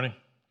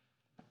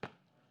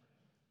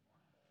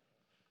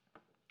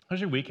How's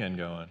your weekend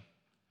going?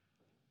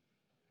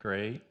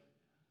 Great.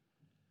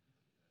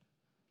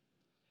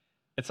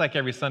 It's like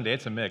every Sunday,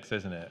 it's a mix,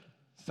 isn't it?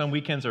 Some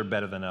weekends are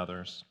better than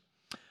others.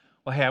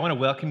 Well, hey, I want to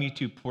welcome you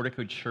to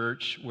Portico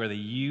Church, whether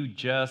you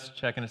just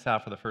checking us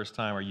out for the first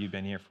time or you've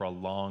been here for a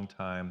long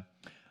time.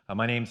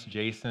 My name's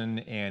Jason,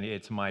 and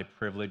it's my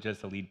privilege as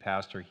the lead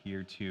pastor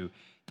here to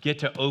get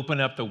to open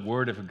up the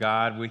Word of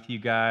God with you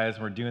guys.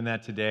 We're doing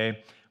that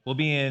today. We'll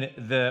be in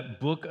the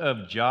book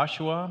of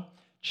Joshua,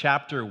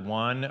 chapter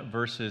 1,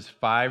 verses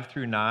 5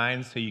 through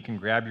 9, so you can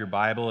grab your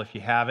Bible if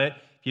you have it.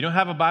 If you don't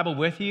have a Bible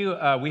with you,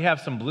 we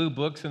have some blue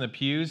books in the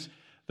pews.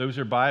 Those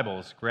are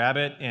Bibles. Grab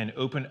it and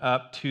open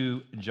up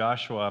to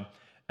Joshua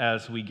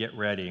as we get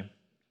ready.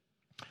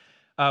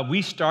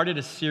 We started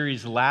a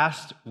series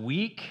last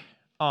week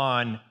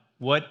on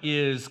what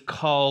is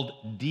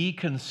called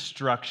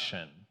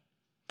deconstruction.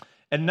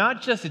 And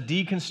not just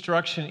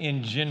deconstruction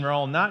in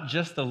general, not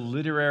just the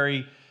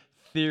literary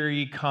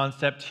theory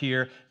concept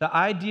here. The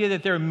idea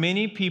that there are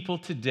many people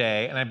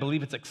today, and I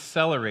believe it's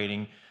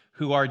accelerating,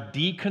 who are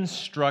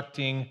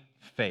deconstructing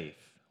faith.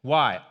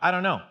 Why? I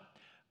don't know.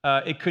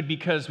 It could be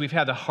because we've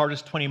had the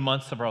hardest 20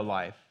 months of our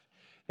life.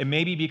 It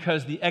may be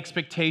because the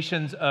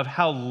expectations of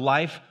how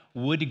life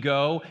would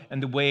go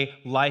and the way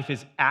life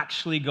is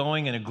actually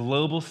going in a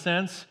global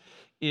sense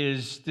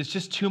is there's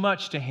just too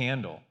much to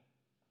handle.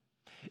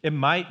 It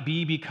might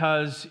be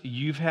because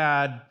you've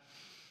had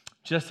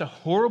just a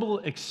horrible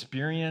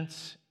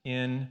experience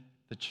in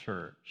the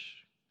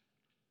church.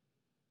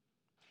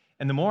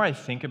 And the more I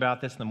think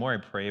about this, and the more I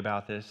pray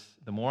about this,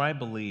 the more I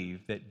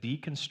believe that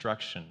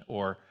deconstruction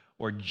or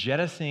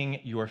jettisoning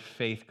your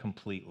faith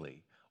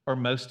completely, or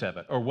most of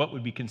it, or what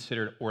would be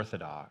considered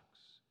orthodox,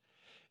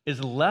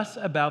 is less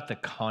about the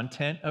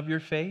content of your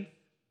faith,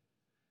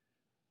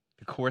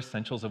 the core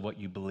essentials of what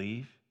you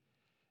believe,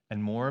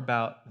 and more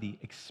about the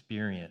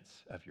experience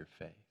of your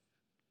faith.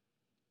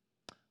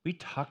 We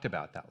talked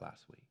about that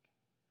last week.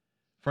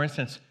 For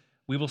instance,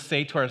 we will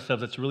say to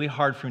ourselves, it's really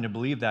hard for me to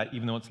believe that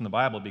even though it's in the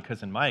Bible,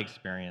 because in my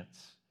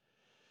experience,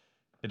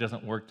 it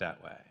doesn't work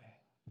that way.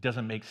 It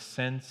doesn't make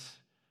sense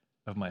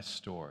of my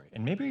story.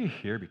 And maybe you're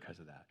here because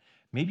of that.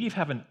 Maybe you've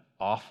had an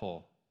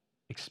awful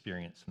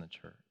experience in the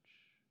church.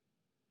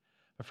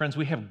 But friends,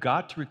 we have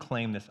got to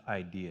reclaim this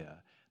idea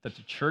that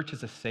the church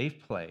is a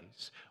safe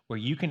place where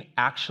you can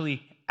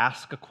actually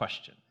ask a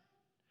question.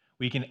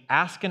 We can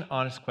ask an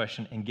honest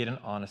question and get an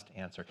honest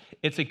answer.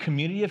 It's a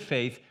community of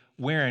faith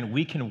wherein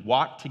we can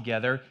walk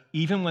together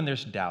even when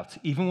there's doubts,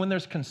 even when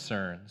there's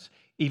concerns,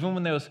 even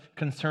when those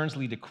concerns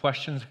lead to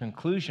questions and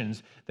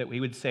conclusions that we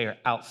would say are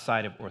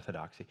outside of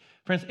orthodoxy.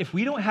 Friends, if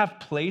we don't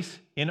have place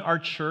in our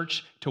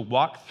church to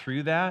walk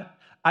through that,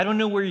 I don't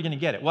know where you're going to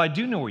get it. Well, I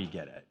do know where you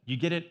get it. You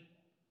get it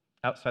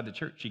outside the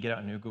church. You get it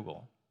on New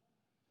Google.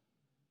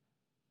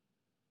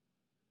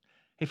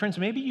 Hey, friends,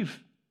 maybe you've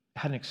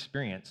had an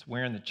experience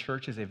wherein the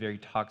church is a very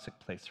toxic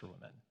place for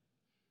women.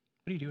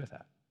 What do you do with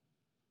that?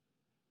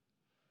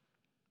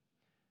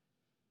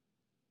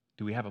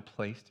 Do we have a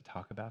place to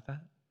talk about that?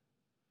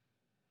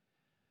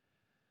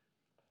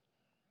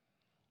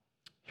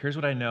 Here's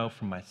what I know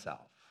from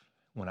myself.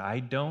 When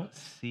I don't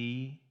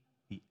see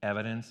the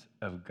evidence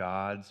of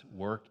God's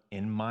work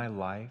in my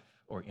life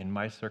or in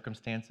my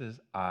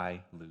circumstances,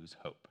 I lose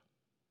hope.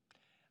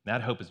 And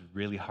that hope is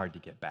really hard to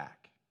get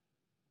back.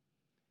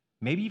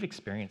 Maybe you've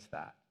experienced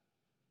that.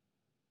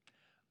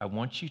 I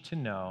want you to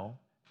know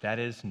that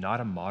is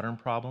not a modern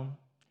problem.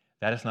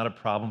 That is not a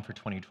problem for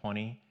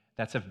 2020.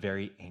 That's a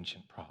very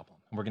ancient problem.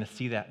 And we're going to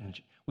see that.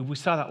 We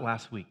saw that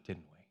last week,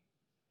 didn't we?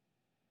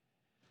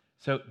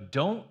 So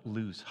don't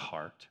lose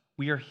heart.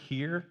 We are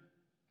here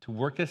to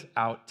work this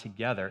out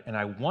together. And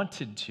I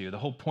wanted to, the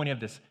whole point of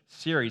this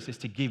series is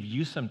to give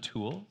you some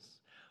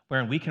tools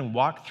wherein we can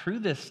walk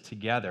through this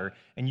together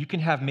and you can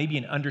have maybe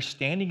an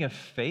understanding of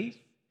faith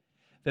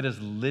that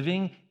is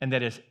living and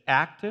that is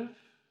active,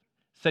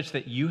 such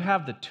that you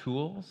have the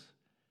tools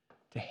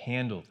to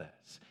handle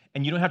this.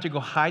 And you don't have to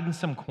go hide in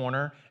some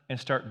corner and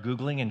start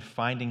Googling and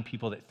finding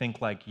people that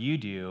think like you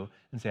do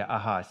and say,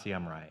 aha, I see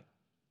I'm right.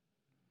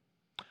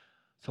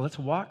 So let's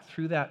walk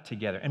through that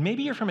together. And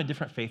maybe you're from a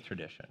different faith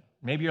tradition.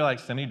 Maybe you're like,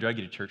 somebody drug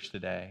you to church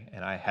today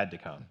and I had to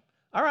come.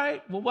 All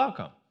right, well,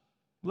 welcome.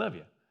 Love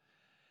you.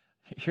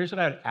 Here's what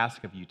I would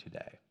ask of you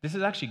today. This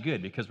is actually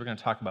good because we're going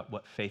to talk about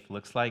what faith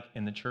looks like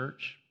in the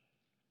church.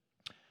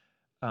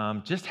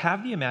 Just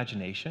have the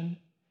imagination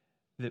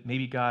that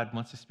maybe God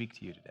wants to speak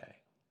to you today.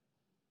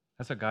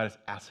 That's what God is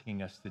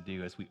asking us to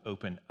do as we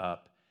open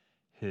up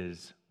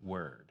His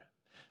Word.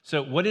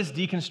 So what is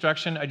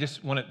deconstruction? I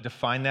just want to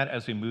define that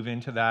as we move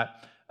into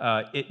that.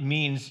 It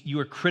means you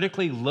are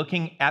critically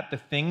looking at the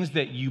things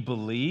that you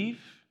believe,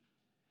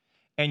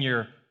 and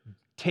you're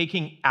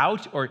taking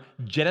out or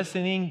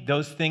jettisoning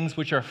those things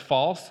which are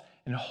false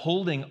and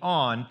holding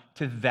on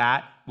to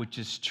that which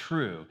is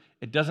true.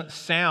 It doesn't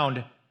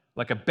sound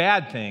like a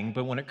bad thing,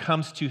 but when it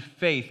comes to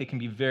faith, it can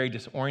be very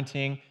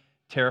disorienting,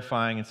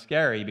 terrifying, and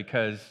scary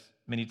because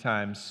many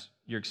times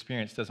your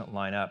experience doesn't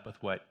line up with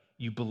what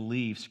you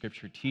believe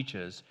Scripture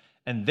teaches,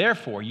 and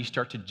therefore you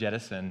start to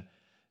jettison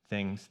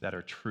things that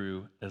are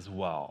true as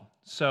well.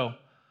 So,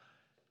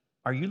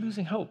 are you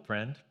losing hope,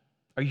 friend?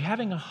 Are you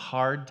having a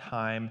hard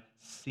time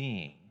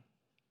seeing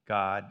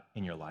God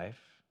in your life?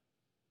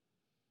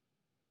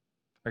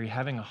 Are you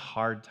having a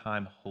hard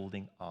time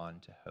holding on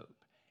to hope?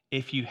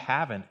 If you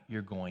haven't,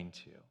 you're going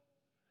to.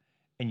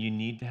 And you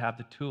need to have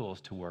the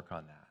tools to work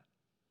on that.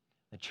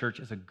 The church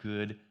is a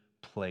good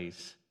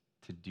place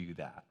to do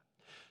that.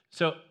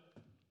 So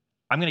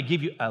I'm going to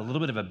give you a little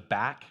bit of a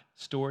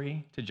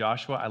backstory to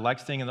Joshua. I like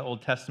staying in the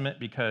Old Testament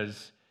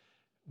because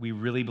we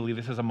really believe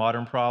this is a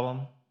modern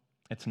problem.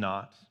 It's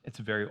not. It's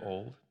very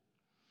old.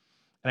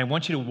 And I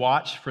want you to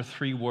watch for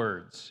 3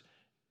 words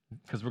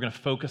because we're going to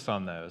focus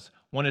on those.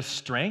 One is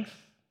strength.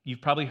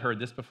 You've probably heard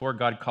this before.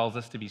 God calls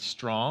us to be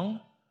strong.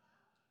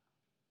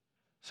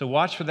 So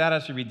watch for that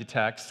as you read the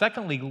text.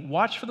 Secondly,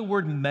 watch for the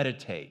word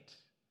meditate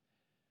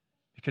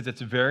because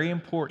it's very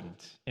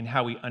important in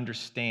how we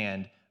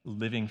understand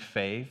living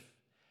faith.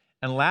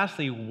 And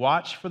lastly,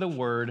 watch for the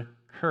word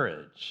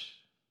courage.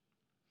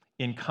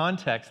 In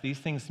context, these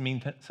things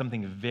mean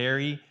something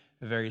very,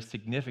 very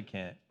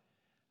significant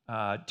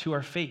to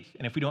our faith.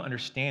 And if we don't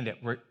understand it,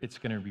 it's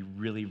going to be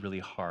really, really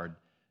hard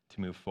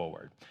to move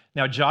forward.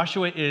 Now,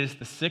 Joshua is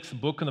the 6th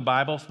book in the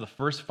Bible, so the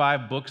first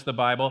 5 books of the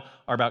Bible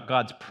are about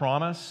God's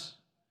promise.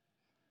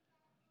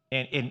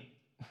 And in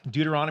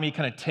Deuteronomy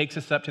kind of takes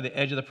us up to the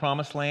edge of the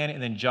promised land,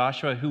 and then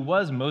Joshua, who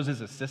was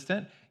Moses'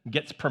 assistant,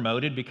 gets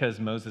promoted because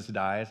Moses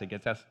dies. I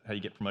guess that's how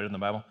you get promoted in the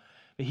Bible.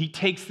 But he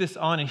takes this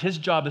on, and his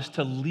job is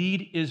to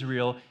lead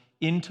Israel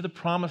into the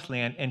promised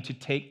land and to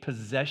take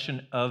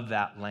possession of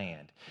that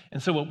land.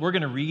 And so what we're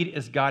going to read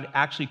is God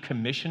actually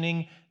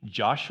commissioning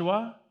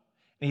Joshua,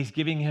 and he's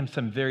giving him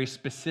some very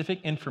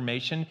specific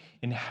information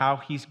in how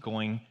he's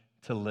going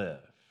to live.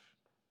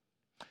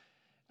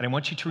 And I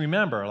want you to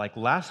remember, like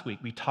last week,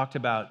 we talked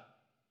about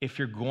if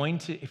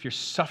you're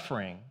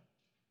suffering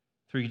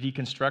through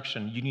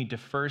deconstruction, you need to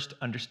first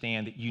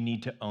understand that you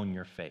need to own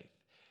your faith.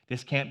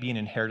 This can't be an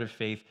inherited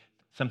faith,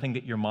 something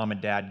that your mom and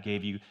dad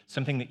gave you,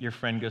 something that your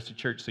friend goes to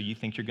church so you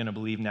think you're going to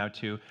believe now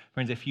too.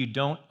 Friends, if you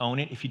don't own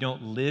it, if you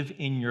don't live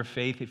in your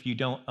faith, if you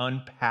don't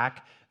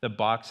unpack the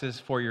boxes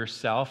for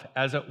yourself,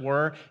 as it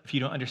were, if you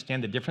don't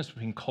understand the difference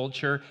between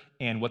culture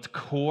and what's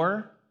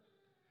core,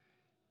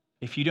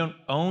 if you don't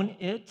own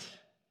it,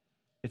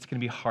 it's going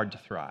to be hard to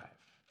thrive.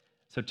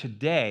 So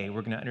today,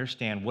 we're going to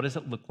understand what does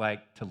it look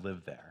like to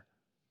live there?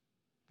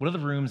 What do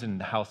the rooms in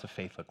the house of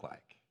faith look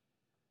like?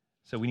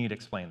 So we need to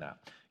explain that.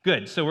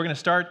 Good. So we're going to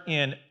start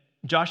in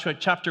Joshua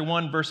chapter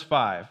 1, verse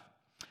 5.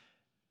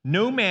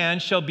 No man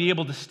shall be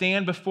able to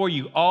stand before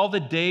you all the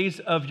days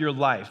of your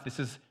life. This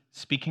is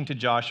speaking to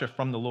Joshua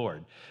from the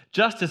Lord.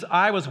 Just as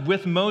I was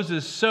with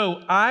Moses,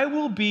 so I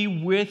will be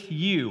with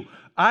you.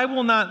 I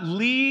will not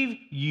leave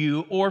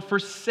you or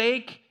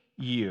forsake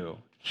you.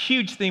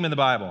 Huge theme in the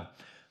Bible.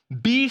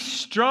 Be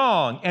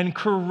strong and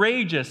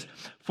courageous,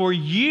 for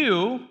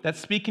you, that's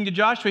speaking to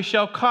Joshua,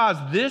 shall cause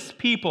this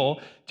people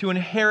to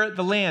inherit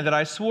the land that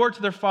I swore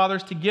to their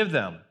fathers to give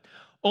them.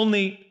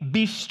 Only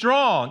be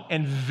strong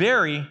and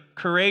very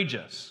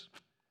courageous.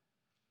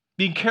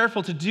 Be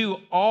careful to do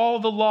all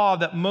the law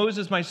that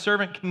Moses, my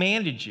servant,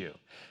 commanded you.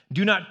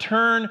 Do not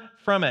turn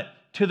from it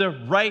to the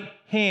right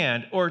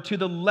hand or to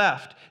the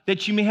left,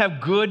 that you may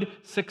have good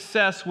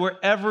success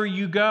wherever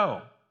you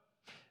go.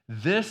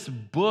 This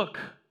book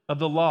of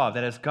the law,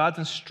 that is God's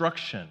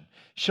instruction,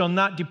 shall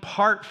not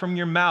depart from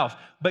your mouth,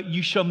 but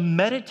you shall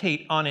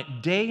meditate on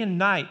it day and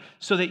night,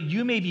 so that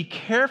you may be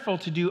careful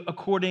to do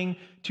according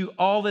to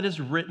all that is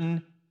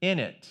written in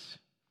it.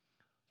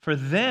 For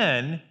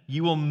then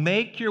you will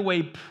make your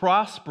way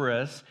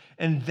prosperous,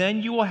 and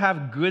then you will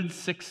have good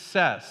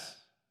success.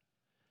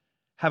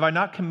 Have I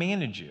not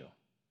commanded you?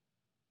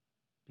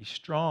 Be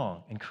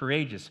strong and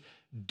courageous.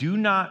 Do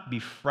not be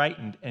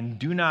frightened, and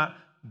do not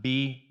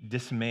be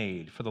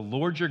dismayed, for the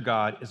Lord your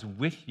God is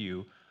with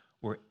you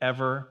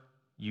wherever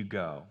you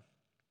go.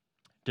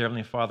 Dear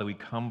Heavenly Father, we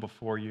come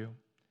before you.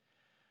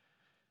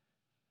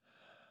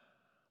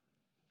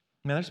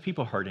 Man, there's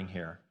people hurting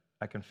here.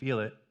 I can feel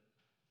it.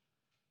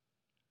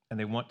 And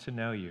they want to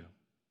know you.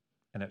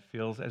 And it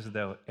feels as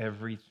though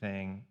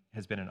everything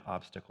has been an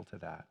obstacle to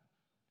that.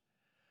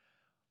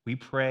 We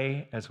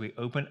pray as we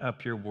open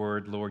up your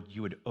word, Lord,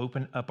 you would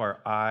open up our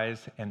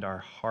eyes and our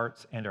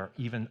hearts and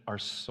even our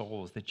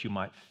souls, that you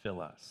might fill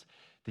us,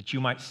 that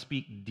you might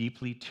speak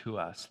deeply to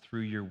us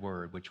through your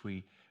word, which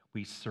we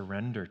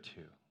surrender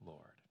to, Lord.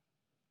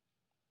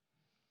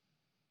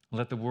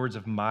 Let the words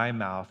of my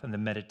mouth and the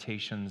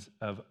meditations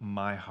of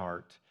my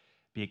heart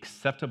be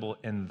acceptable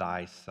in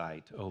thy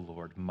sight, O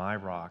Lord, my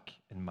rock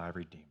and my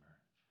redeemer.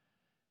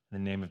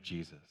 In the name of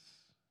Jesus,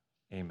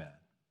 amen.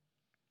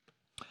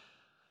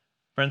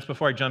 Friends,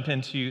 before I jump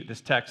into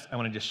this text, I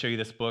want to just show you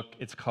this book.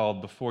 It's called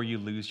Before You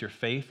Lose Your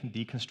Faith,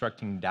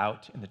 Deconstructing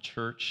Doubt in the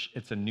Church.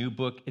 It's a new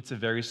book. It's a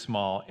very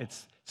small.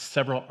 It's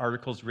several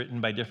articles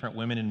written by different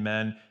women and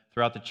men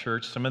throughout the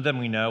church. Some of them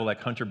we know,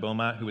 like Hunter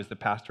Beaumont, who was the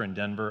pastor in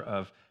Denver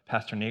of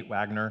Pastor Nate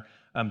Wagner.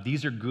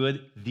 These are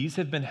good. These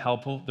have been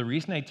helpful. The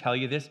reason I tell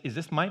you this is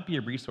this might be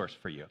a resource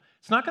for you.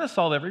 It's not going to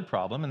solve every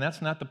problem, and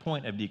that's not the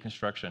point of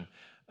deconstruction.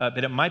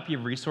 But it might be a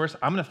resource.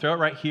 I'm going to throw it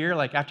right here,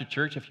 like after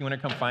church, if you want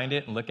to come find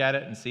it and look at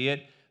it and see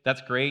it,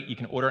 that's great. You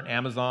can order it on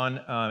Amazon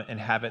and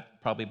have it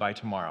probably by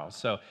tomorrow.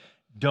 So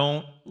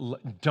don't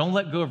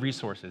let go of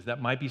resources.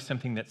 That might be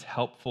something that's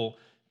helpful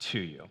to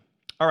you.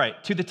 All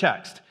right, to the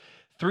text.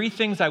 3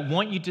 things I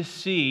want you to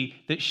see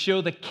that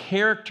show the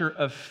character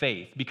of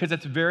faith, because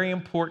it's very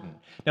important.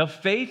 Now,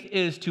 faith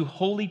is to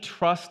wholly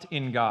trust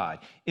in God.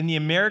 In the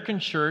American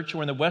church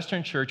or in the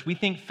Western church, we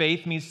think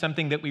faith means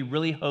something that we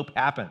really hope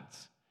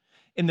happens.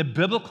 In the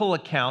biblical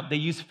account, they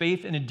use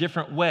faith in a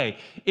different way.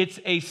 It's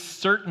a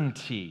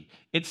certainty.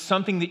 It's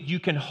something that you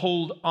can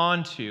hold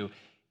on to.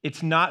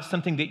 It's not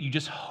something that you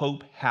just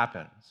hope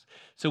happens.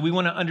 So we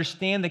want to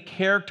understand the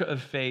character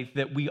of faith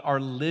that we are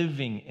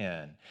living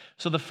in.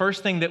 So the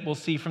first thing that we'll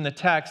see from the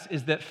text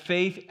is that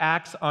faith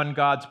acts on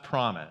God's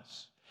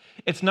promise.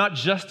 It's not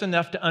just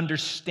enough to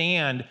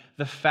understand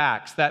the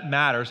facts. That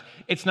matters.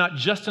 It's not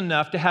just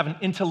enough to have an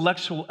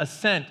intellectual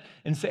assent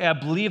and say, I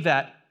believe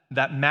that.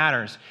 That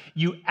matters.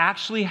 You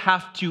actually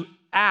have to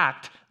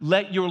act.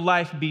 Let your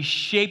life be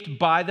shaped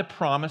by the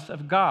promise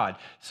of God.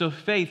 So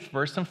faith,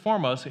 first and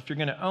foremost, if you're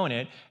going to own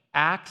it,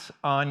 acts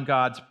on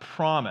God's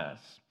promise.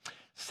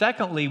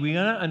 Secondly, we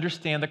want to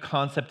understand the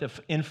concept of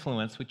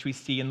influence, which we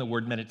see in the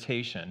word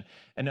meditation,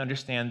 and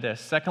understand this.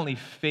 Secondly,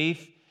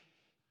 faith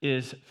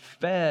is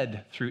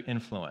fed through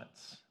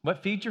influence.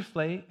 What feeds your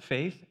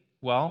faith?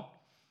 Well,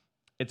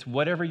 it's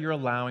whatever you're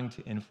allowing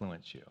to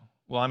influence you.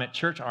 Well, I'm at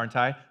church, aren't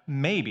I?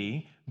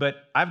 Maybe,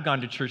 but I've gone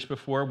to church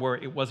before where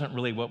it wasn't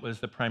really what was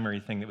the primary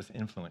thing that was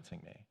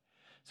influencing me.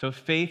 So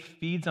faith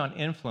feeds on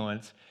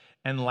influence.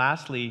 And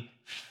lastly,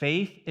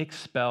 faith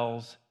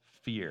expels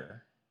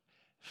fear.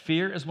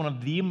 Fear is one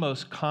of the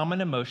most common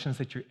emotions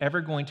that you're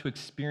ever going to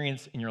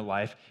experience in your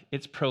life.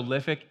 It's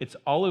prolific. It's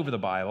all over the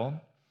Bible.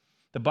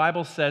 The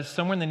Bible says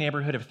somewhere in the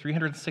neighborhood of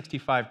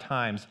 365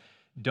 times,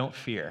 don't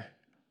fear.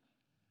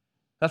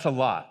 That's a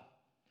lot.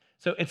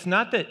 So it's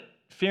not that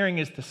fearing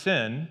is the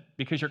sin,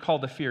 because you're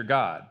called to fear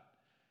God.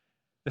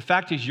 The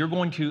fact is you're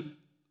going to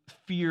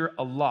fear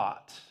a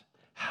lot.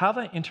 How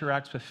that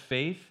interacts with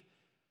faith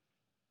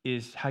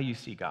is how you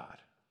see God.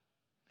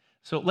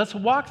 So let's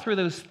walk through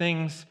those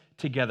things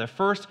together.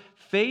 First,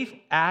 faith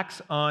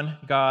acts on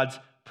God's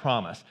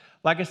promise.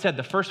 Like I said,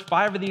 the first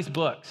 5 of these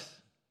books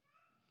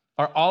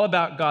are all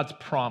about God's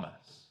promise.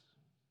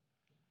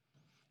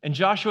 And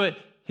Joshua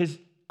is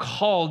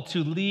called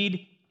to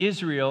lead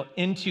Israel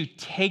into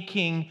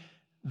taking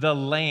the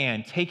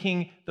land,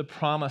 taking the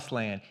promised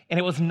land. And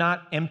it was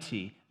not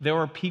empty. There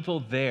were people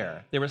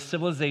there. There were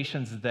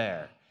civilizations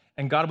there.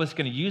 And God was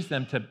going to use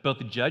them to both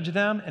judge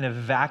them and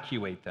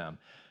evacuate them.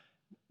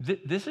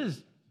 This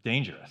is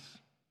dangerous.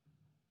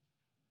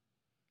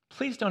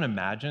 Please don't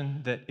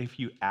imagine that if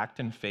you act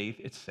in faith,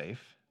 it's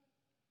safe.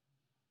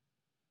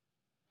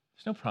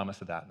 There's no promise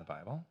of that in the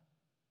Bible.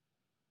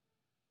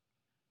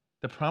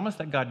 The promise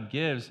that God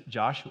gives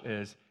Joshua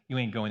is, you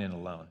ain't going in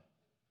alone.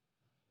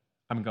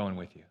 I'm going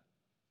with you.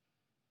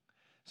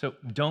 So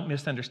don't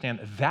misunderstand.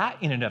 That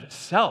in and of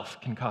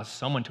itself can cause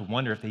someone to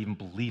wonder if they even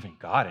believe in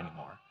God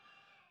anymore.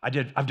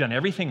 I've done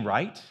everything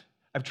right.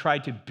 I've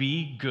tried to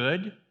be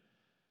good.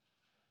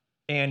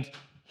 And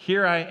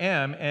here I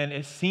am, and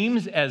it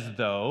seems as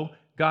though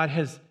God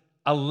is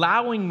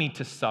allowing me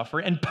to suffer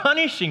and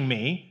punishing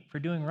me for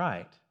doing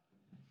right.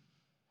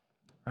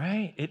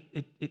 Right?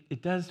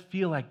 It does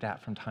feel like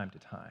that from time to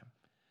time.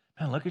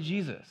 Man, look at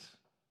Jesus.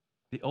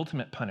 The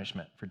ultimate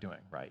punishment for doing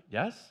right,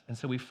 yes? And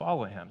so we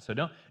follow him. So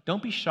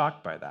don't be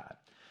shocked by that.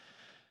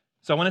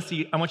 So I want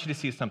you to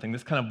see something.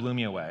 This kind of blew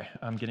me away.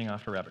 I'm getting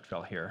off a rabbit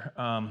trail here.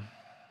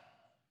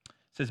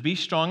 It says, be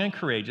strong and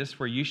courageous,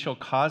 for you shall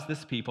cause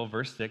this people,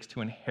 verse 6,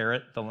 to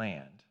inherit the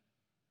land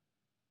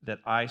that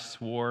I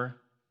swore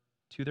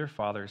to their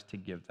fathers to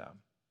give them.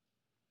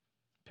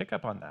 Pick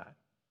up on that.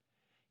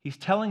 He's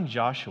telling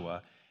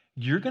Joshua,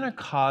 you're going to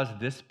cause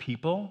this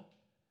people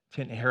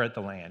to inherit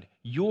the land.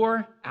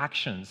 Your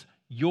actions,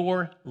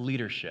 your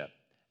leadership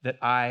that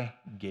I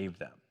gave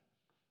them.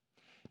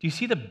 Do you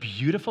see the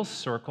beautiful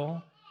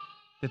circle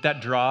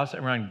that draws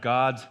around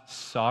God's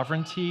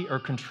sovereignty or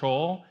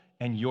control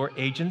and your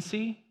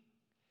agency?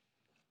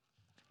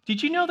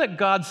 Did you know that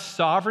God's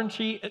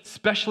sovereignty,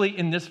 especially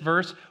in this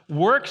verse,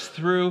 works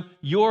through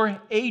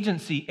your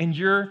agency and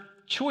your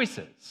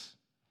choices?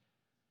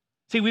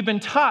 See, we've been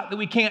taught that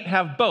we can't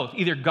have both.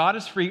 Either God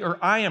is free or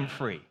I am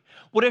free.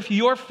 What if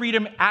your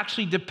freedom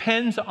actually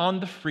depends on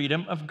the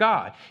freedom of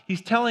God?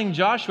 He's telling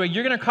Joshua,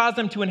 you're going to cause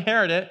them to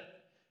inherit it,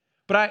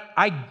 but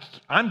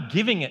I'm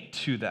giving it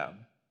to them.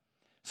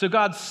 So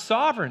God's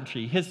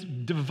sovereignty, his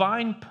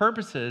divine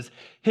purposes,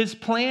 his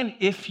plan,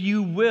 if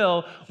you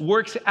will,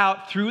 works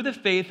out through the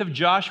faith of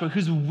Joshua,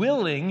 who's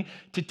willing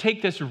to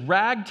take this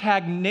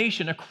ragtag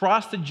nation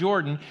across the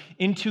Jordan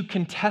into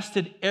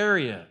contested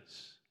areas.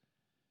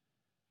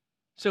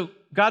 So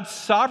God's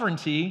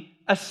sovereignty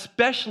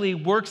especially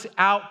works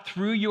out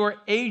through your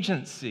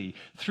agency,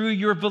 through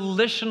your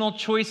volitional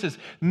choices.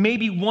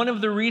 Maybe one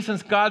of the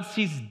reasons God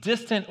sees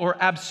distant or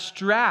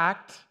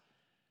abstract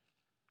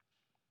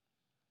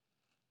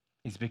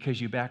is because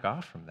you back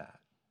off from that.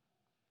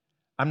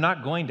 I'm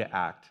not going to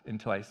act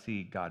until I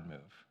see God move.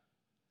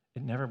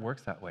 It never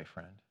works that way,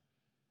 friend.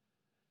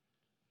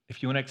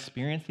 If you want to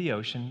experience the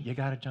ocean, you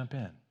got to jump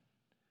in.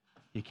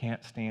 You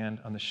can't stand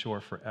on the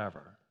shore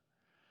forever.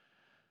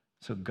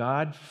 So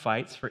God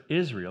fights for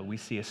Israel, we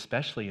see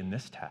especially in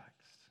this text,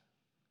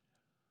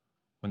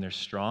 when they're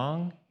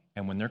strong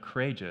and when they're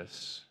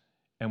courageous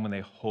and when they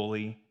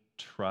wholly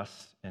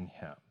trust in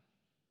him.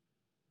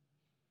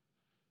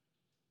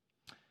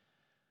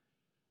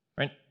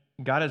 Right?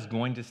 God is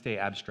going to stay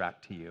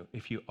abstract to you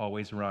if you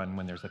always run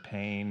when there's a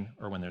pain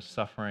or when there's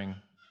suffering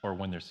or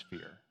when there's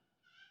fear.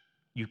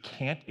 You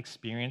can't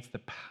experience the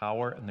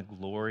power and the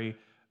glory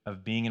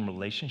of being in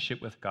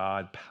relationship with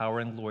God, power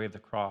and glory of the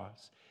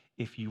cross,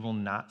 if you will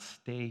not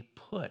stay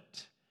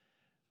put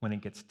when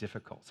it gets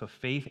difficult. So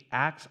faith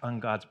acts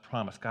on God's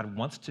promise. God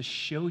wants to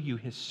show you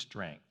his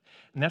strength.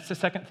 And that's the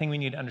second thing we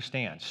need to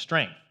understand,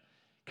 strength.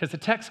 Because the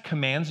text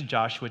commands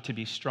Joshua to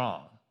be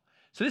strong.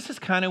 So this is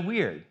kind of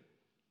weird,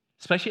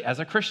 especially as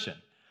a Christian.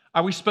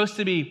 Are we supposed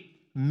to be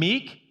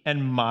meek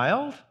and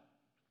mild?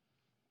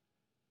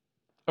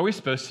 Are we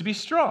supposed to be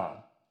strong?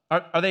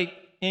 Are they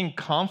in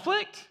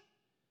conflict?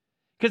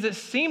 Because it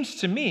seems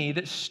to me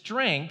that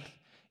strength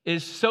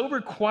is so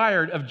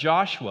required of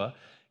Joshua,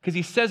 because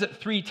he says it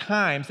 3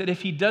 times, that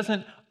if he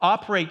doesn't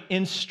operate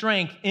in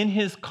strength in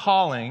his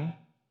calling,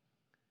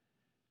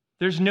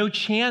 there's no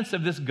chance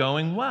of this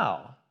going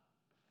well.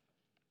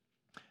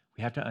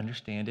 We have to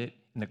understand it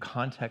in the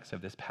context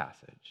of this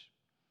passage.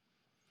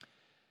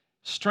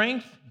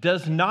 Strength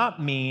does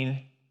not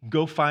mean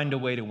go find a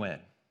way to win.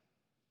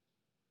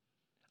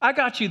 I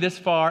got you this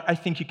far, I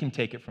think you can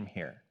take it from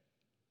here.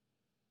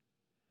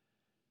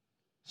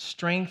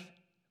 Strength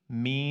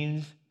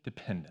means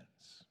dependence.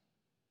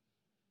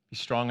 Be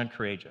strong and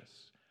courageous,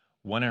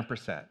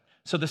 100%.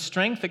 So the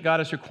strength that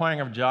God is requiring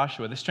of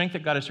Joshua, the strength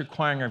that God is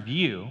requiring of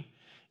you,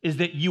 is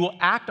that you will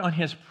act on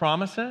his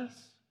promises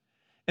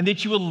and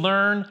that you will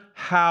learn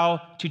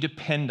how to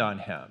depend on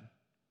him.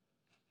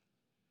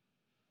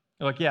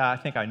 You're like, yeah, I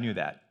think I knew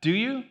that. Do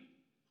you?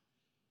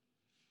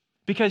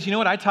 Because you know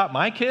what I taught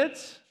my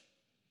kids?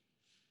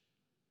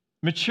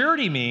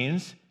 Maturity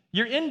means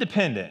you're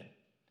independent.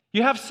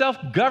 You have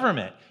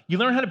self-government. You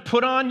learn how to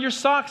put on your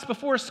socks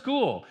before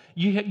school.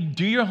 You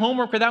do your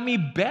homework without me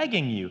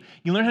begging you.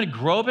 You learn how to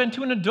grow up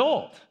into an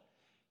adult.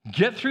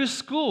 Get through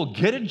school,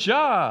 get a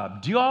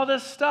job, do all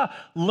this stuff.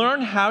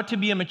 Learn how to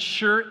be a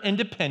mature,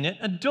 independent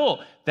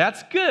adult.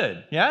 That's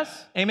good,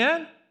 yes?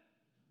 Amen?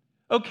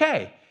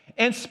 Okay.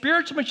 And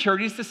spiritual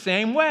maturity is the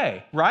same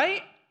way,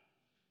 right?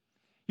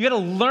 You got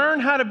to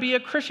learn how to be a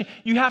Christian.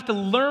 You have to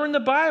learn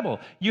the Bible.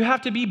 You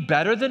have to be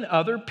better than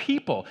other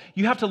people.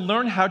 You have to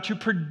learn how to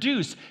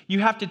produce. You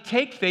have to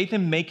take faith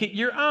and make it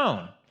your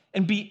own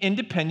and be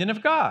independent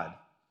of God.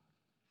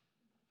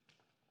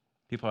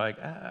 People are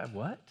like,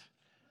 what?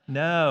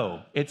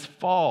 No, it's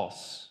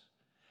false.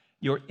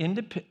 Your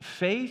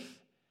faith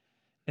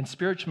and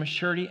spiritual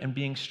maturity and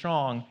being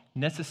strong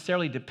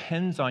necessarily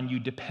depends on you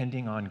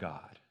depending on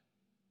God.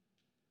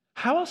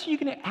 How else are you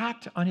going to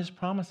act on his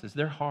promises?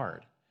 They're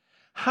hard.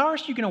 How are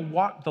you going to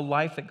walk the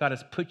life that God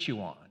has put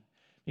you on?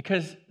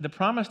 Because the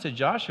promise to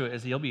Joshua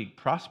is you'll be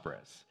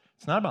prosperous.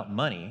 It's not about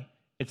money.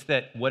 It's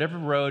that whatever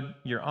road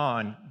you're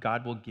on,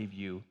 God will give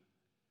you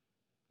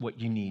what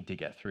you need to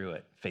get through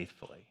it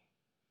faithfully.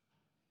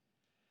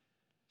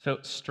 So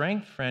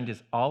strength, friend,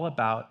 is all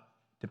about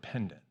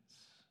dependence.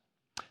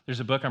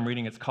 There's a book I'm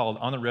reading. It's called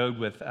On the Road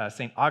with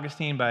St.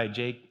 Augustine by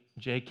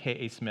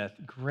J.K.A. Smith.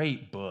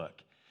 Great book.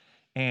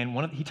 And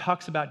he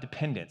talks about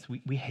dependence.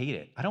 We hate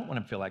it. I don't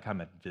want to feel like I'm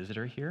a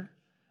visitor here.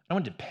 I don't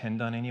want to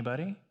depend on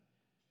anybody.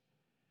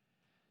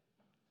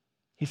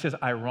 He says,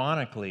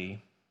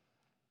 ironically,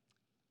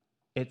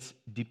 it's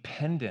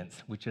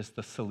dependence which is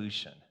the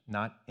solution,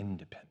 not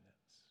independence,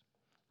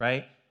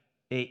 right?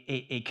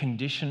 A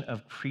condition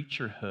of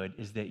creaturehood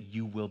is that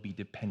you will be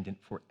dependent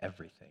for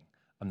everything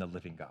on the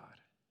living God.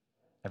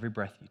 Every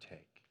breath you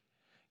take.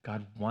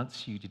 God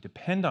wants you to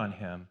depend on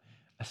him,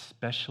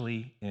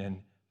 especially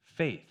in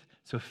faith.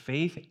 So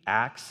faith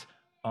acts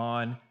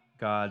on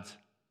God's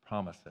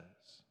promises.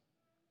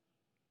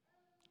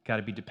 Got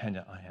to be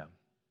dependent on him.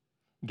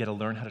 You got to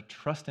learn how to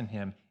trust in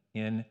him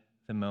in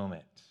the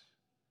moment,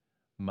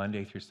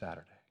 Monday through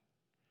Saturday.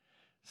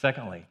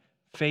 Secondly,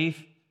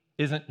 faith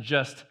isn't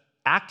just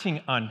acting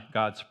on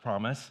God's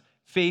promise.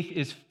 Faith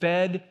is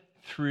fed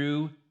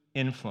through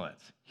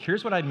influence.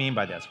 Here's what I mean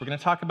by this. We're going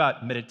to talk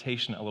about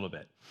meditation a little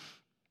bit.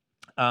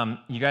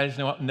 You guys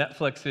know what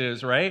Netflix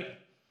is, right?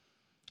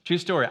 True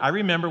story. I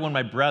remember when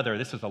my brother,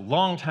 this was a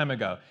long time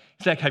ago,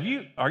 he's like,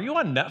 are you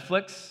on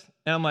Netflix?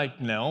 And I'm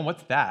like, no,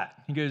 what's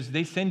that? He goes,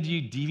 they send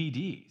you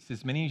DVDs,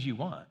 as many as you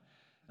want.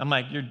 I'm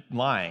like, you're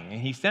lying.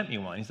 And he sent me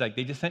one. He's like,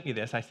 they just sent me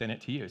this. I sent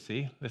it to you.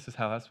 See, this is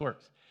how this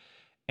works.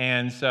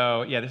 And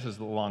so, yeah, this was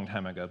a long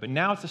time ago. But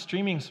now it's a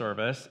streaming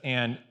service,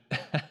 and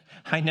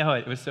I know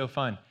it was so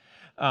fun.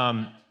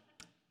 But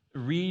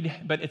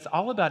it's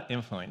all about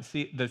influence.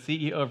 See, the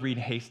CEO of Reed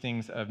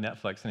Hastings of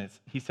Netflix, and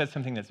he said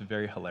something that's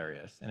very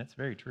hilarious, and it's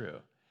very true.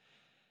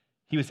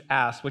 He was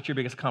asked, what's your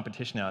biggest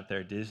competition out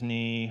there?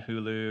 Disney,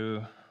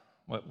 Hulu,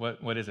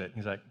 what is it?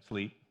 He's like,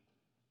 sleep.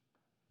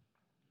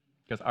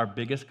 Because our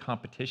biggest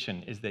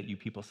competition is that you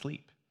people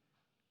sleep.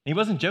 And he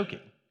wasn't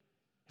joking.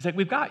 He's like,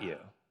 we've got you.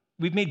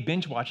 We've made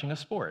binge watching a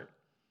sport.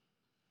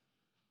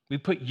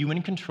 We've put you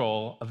in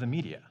control of the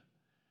media.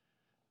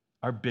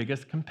 Our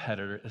biggest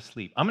competitor is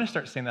sleep. I'm going to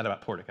start saying that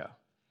about Portico.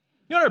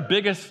 You know what our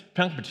biggest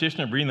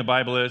competition of reading the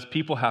Bible is?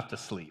 People have to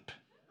sleep.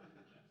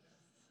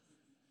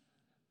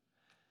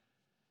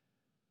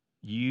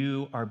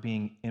 You are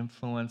being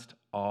influenced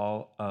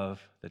all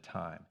of the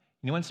time.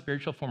 You know when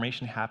spiritual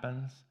formation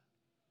happens?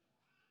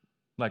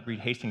 Like Reed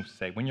Hastings would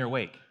say, when you're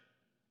awake.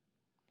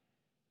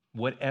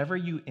 Whatever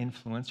you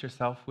influence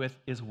yourself with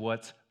is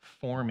what's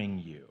forming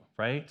you,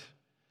 right?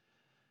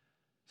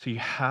 So you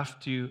have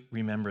to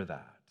remember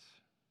that.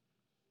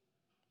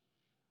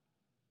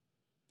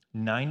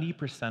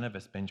 90% of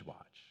us binge watch.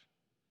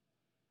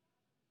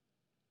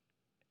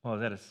 Well,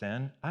 is that a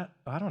sin? I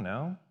don't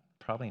know.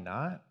 Probably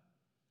not.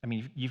 I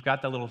mean, you've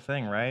got that little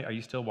thing, right? Are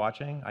you still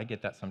watching? I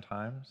get that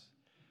sometimes.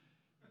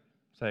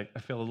 It's like, I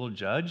feel a little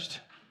judged.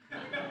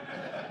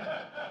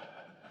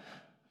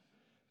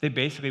 They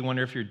basically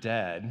wonder if you're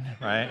dead,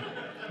 right?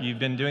 You've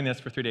been doing this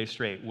for 3 days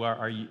straight. Where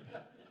are you?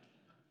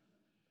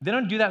 They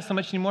don't do that so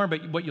much anymore,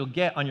 but what you'll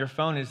get on your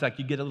phone is like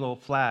you get a little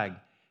flag.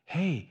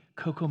 Hey,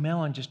 Coco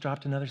Melon just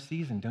dropped another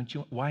season.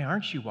 Why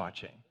aren't you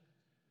watching?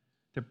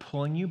 They're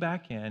pulling you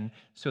back in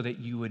so that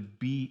you would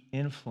be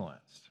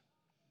influenced.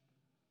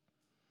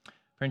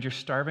 Friends, you're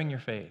starving your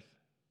faith.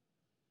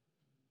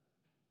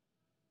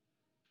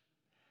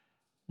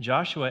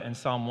 Joshua and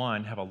Psalm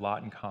 1 have a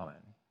lot in common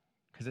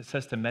because it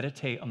says to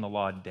meditate on the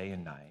law day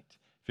and night.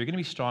 If you're going to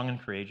be strong and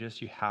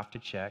courageous, you have to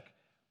check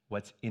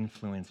what's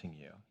influencing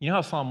you. You know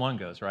how Psalm 1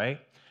 goes, right?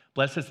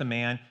 Blessed is the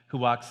man who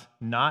walks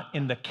not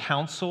in the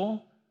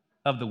counsel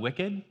of the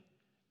wicked.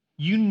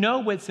 You know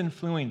what's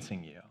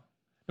influencing you.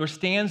 Nor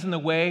stands in the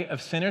way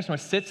of sinners, nor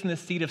sits in the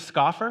seat of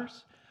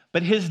scoffers.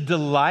 But his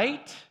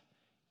delight,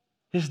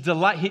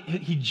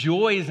 he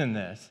joys in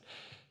this,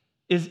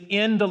 is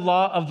in the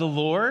law of the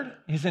Lord,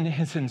 is in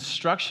his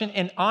instruction,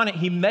 and on it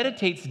he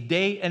meditates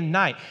day and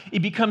night.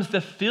 It becomes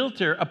the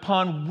filter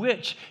upon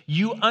which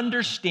you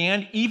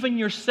understand even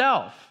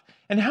yourself.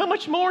 And how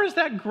much more is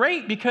that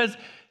great? Because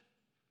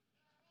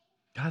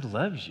God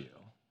loves you.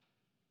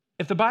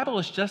 If the Bible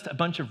is just a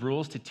bunch of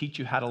rules to teach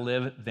you how to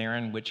live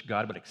therein which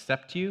God would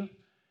accept you,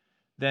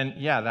 then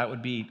yeah, that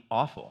would be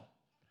awful.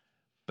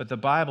 But the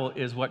Bible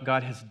is what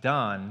God has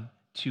done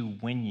to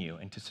win you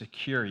and to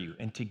secure you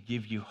and to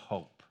give you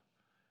hope,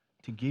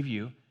 to give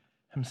you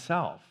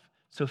himself.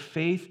 So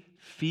faith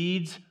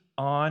feeds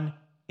on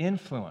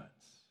influence.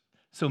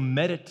 So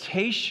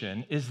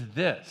meditation is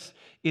this.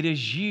 It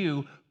is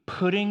you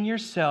putting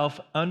yourself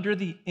under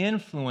the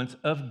influence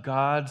of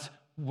God's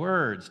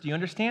words. Do you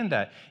understand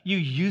that? You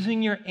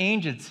using your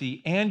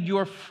agency and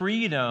your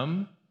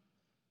freedom,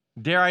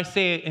 dare I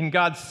say it, in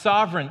God's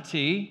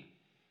sovereignty,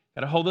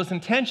 got to hold this in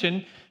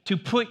tension, to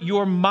put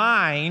your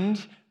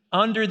mind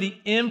under the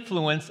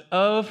influence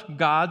of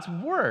God's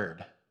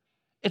word.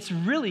 It's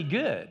really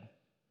good.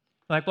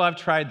 Like, well, I've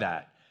tried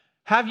that.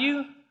 Have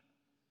you?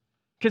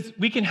 Because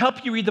we can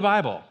help you read the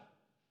Bible.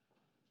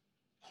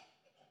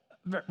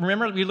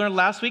 Remember, we learned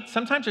last week,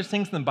 sometimes there's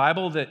things in the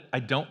Bible that I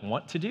don't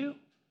want to do.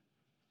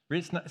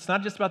 It's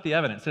not just about the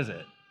evidence, is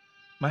it?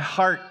 My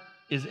heart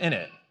is in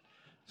it.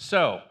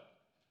 So,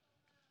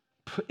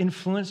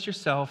 influence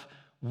yourself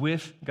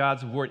with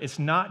God's word. It's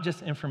not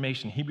just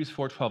information. Hebrews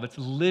 4:12. It's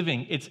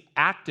living. It's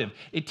active.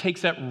 It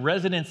takes up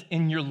residence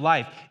in your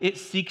life. It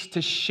seeks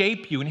to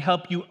shape you and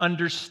help you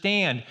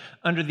understand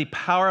under the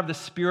power of the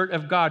Spirit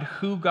of God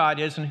who God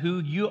is and who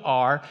you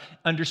are,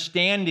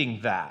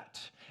 understanding that.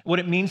 What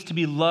it means to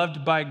be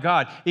loved by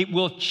God. It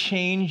will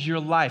change your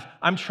life.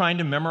 I'm trying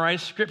to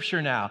memorize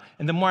scripture now.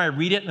 And the more I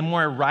read it, and the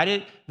more I write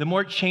it, the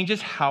more it changes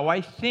how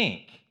I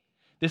think.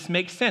 This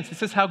makes sense.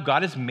 This is how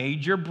God has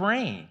made your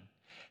brain.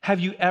 Have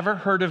you ever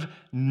heard of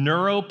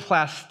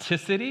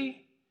neuroplasticity?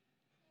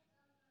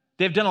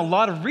 They've done a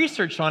lot of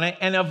research on it,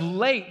 and of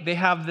late, they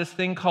have this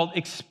thing called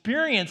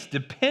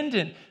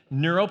experience-dependent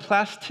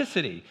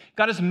neuroplasticity.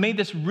 God has made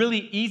this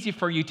really easy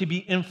for you to be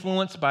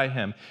influenced by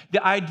him.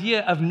 The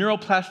idea of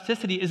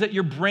neuroplasticity is that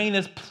your brain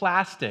is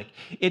plastic.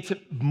 It's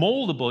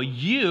moldable.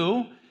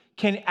 You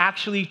can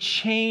actually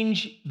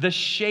change the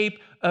shape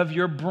of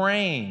your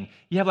brain.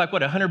 You have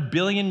 100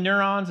 billion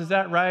neurons, is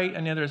that right? I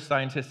know there's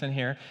scientists in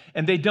here.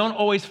 And they don't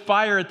always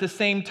fire at the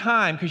same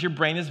time because your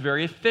brain is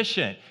very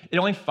efficient. It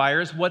only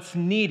fires what's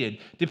needed,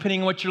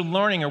 depending on what you're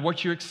learning or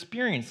what you're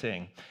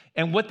experiencing.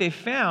 And what they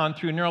found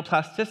through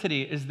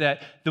neuroplasticity is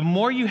that the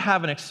more you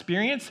have an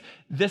experience,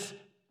 this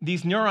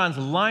these neurons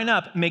line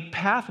up, make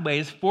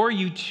pathways for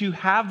you to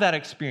have that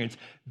experience,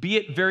 be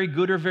it very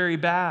good or very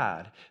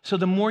bad. So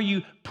the more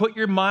you put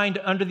your mind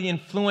under the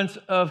influence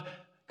of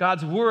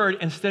God's word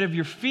instead of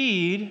your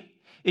feed,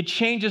 it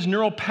changes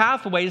neural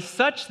pathways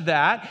such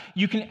that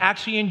you can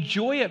actually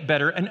enjoy it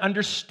better and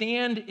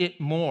understand it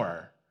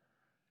more.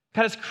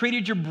 God has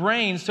created your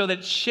brain so that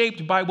it's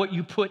shaped by what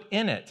you put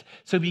in it.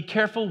 So be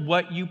careful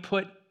what you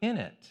put in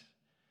it.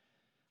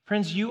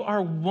 Friends, you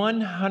are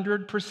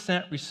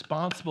 100%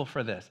 responsible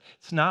for this.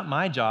 It's not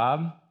my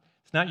job.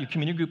 It's not your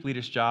community group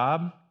leader's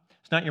job.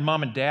 It's not your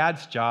mom and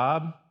dad's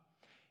job.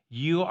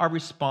 You are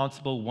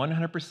responsible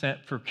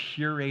 100% for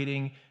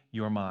curating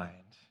your mind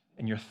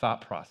and your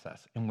thought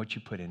process and what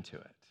you put into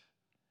it.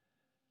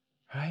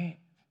 Right?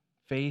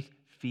 Faith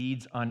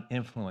feeds on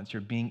influence.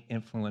 You're being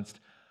influenced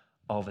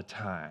all the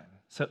time.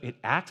 So it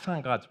acts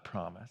on God's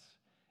promise.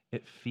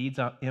 It feeds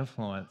on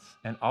influence,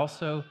 and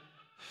also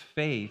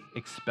faith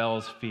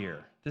expels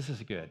fear. This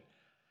is good.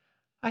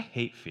 I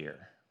hate fear.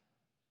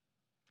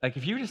 Like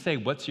if you were to say,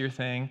 what's your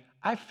thing?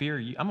 I fear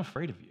you. I'm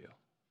afraid of you.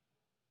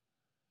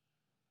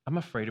 I'm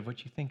afraid of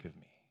what you think of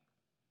me.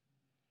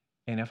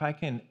 And if I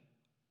can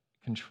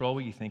control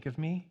what you think of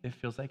me, it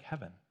feels like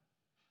heaven.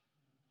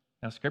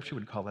 Now, Scripture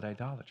would call it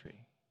idolatry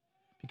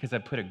because I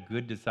put a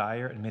good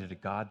desire and made it a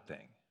God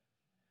thing.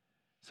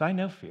 So I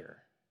know fear.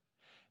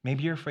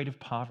 Maybe you're afraid of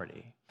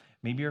poverty.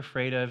 Maybe you're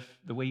afraid of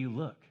the way you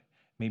look.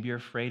 Maybe you're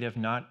afraid of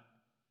not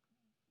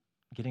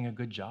getting a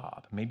good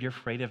job. Maybe you're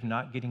afraid of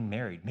not getting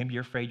married. Maybe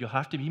you're afraid you'll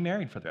have to be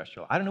married for the rest of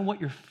your life. I don't know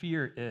what your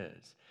fear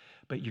is,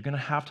 but you're going to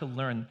have to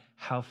learn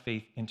how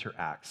faith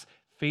interacts.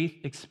 Faith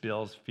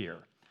expels fear.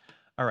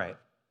 All right.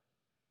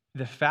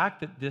 The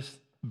fact that this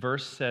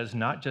verse says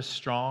not just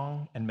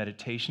strong and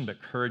meditation,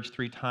 but courage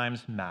 3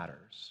 times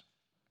matters.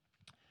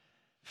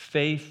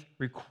 Faith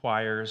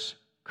requires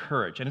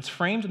courage, and it's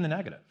framed in the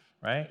negative,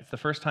 right? It's the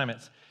first time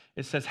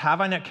it says,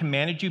 have I not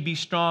commanded you, be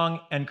strong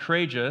and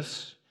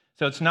courageous?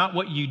 So it's not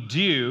what you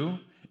do.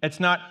 It's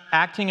not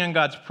acting on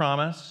God's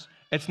promise.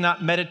 It's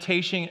not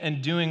meditation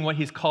and doing what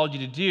he's called you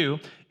to do.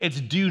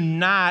 It's do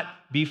not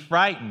be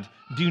frightened.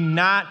 Do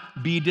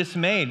not be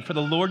dismayed, for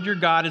the Lord your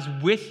God is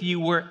with you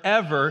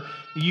wherever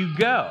you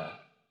go.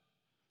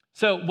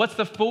 So what's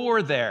the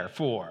for there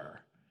for?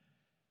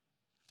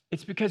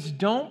 It's because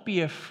don't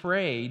be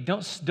afraid.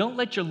 Don't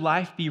let your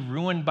life be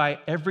ruined by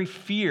every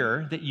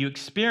fear that you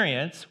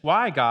experience.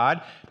 Why,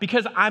 God?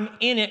 Because I'm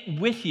in it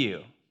with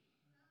you.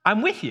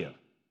 I'm with you.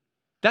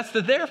 That's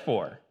the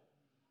therefore.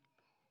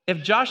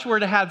 If Joshua were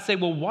to have to say,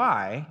 well,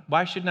 why?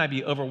 Why shouldn't I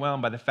be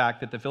overwhelmed by the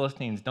fact that the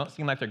Philistines don't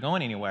seem like they're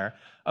going anywhere?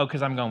 Oh,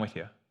 because I'm going with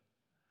you.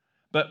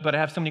 But I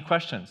have so many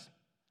questions.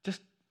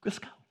 Just let's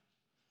go.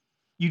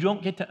 You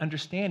don't get to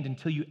understand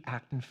until you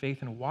act in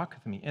faith and walk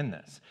with me in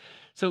this.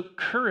 So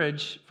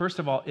courage, first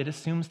of all, it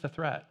assumes the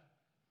threat.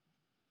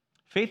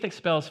 Faith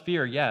expels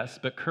fear, yes,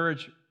 but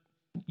courage,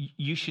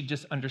 you should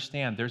just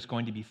understand there's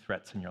going to be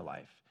threats in your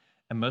life.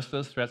 And most of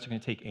those threats are going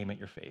to take aim at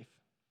your faith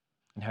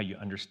and how you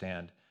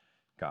understand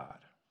God.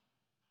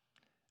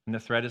 And the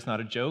threat is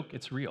not a joke,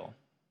 it's real.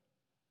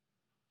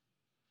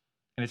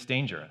 And it's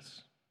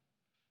dangerous.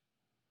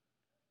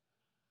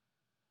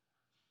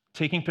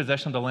 Taking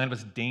possession of the land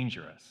was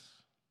dangerous.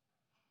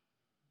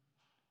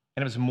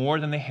 And it was more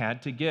than they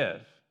had to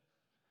give.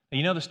 And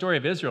you know the story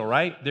of Israel,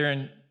 right? They're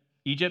in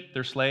Egypt,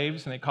 they're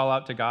slaves, and they call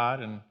out to God,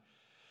 and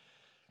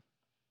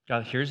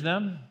God hears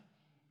them,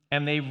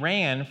 and they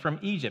ran from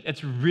Egypt.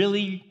 It's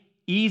really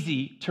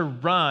easy to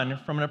run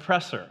from an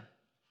oppressor.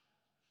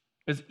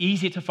 It's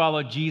easy to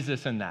follow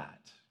Jesus in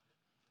that.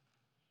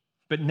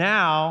 But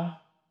now,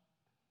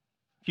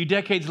 a few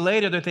decades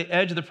later, they're at the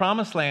edge of the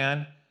promised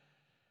land.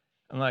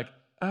 I'm like,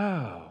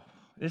 oh,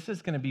 this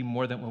is going to be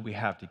more than what we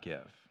have to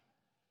give.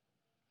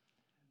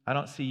 I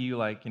don't see you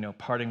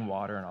parting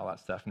water and all that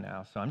stuff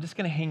now, so I'm just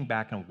going to hang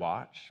back and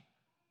watch.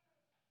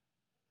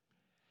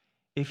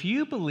 If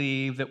you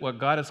believe that what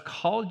God has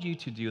called you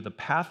to do, the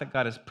path that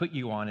God has put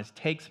you on,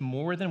 takes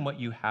more than what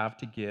you have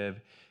to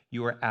give,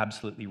 you are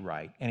absolutely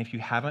right. And if you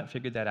haven't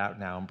figured that out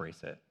now,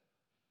 embrace it.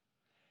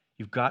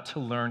 You've got to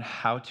learn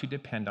how to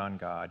depend on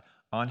God,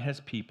 on his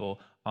people,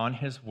 on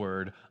his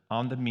word,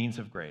 on the means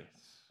of grace.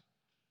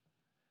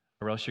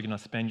 Or else you're going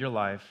to spend your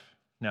life,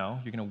 you're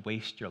going to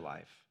waste your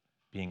life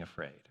being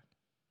afraid.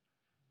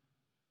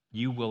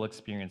 You will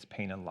experience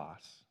pain and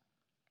loss.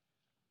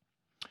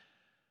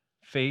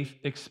 Faith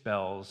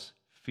expels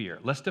fear.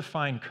 Let's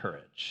define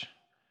courage.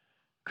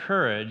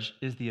 Courage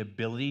is the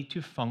ability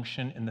to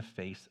function in the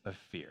face of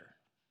fear.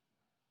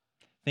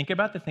 Think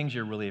about the things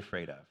you're really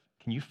afraid of.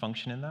 Can you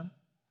function in them?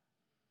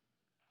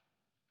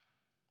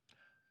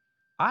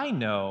 I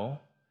know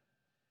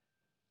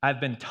I've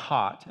been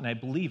taught, and I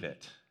believe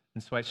it,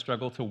 and so I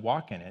struggle to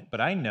walk in it,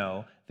 but I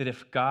know that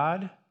if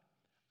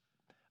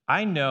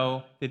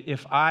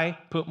I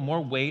put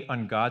more weight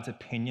on God's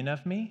opinion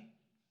of me,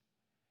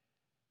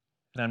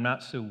 then I'm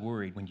not so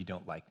worried when you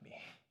don't like me.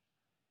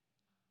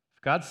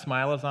 If God's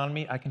smile is on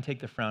me, I can take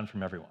the frown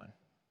from everyone.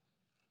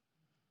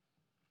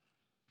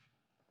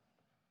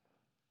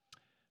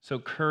 So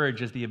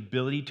courage is the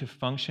ability to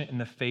function in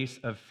the face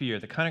of fear.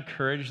 The kind of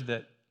courage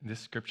that this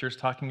scripture is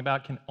talking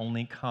about can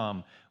only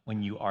come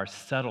when you are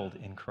settled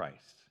in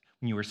Christ,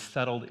 when you are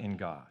settled in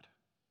God.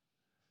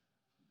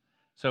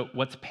 So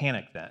what's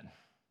panic then?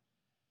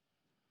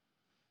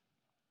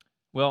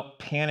 Well,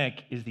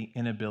 panic is the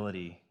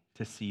inability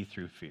to see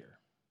through fear.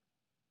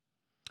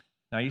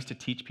 Now, I used to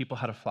teach people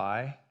how to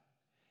fly,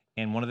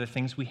 and one of the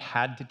things we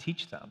had to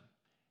teach them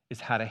is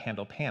how to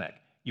handle panic.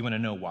 You want to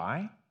know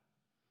why?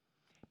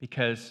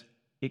 Because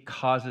it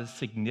causes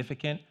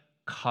significant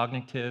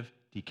cognitive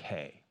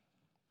decay.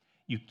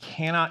 You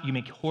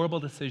make horrible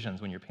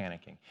decisions when you're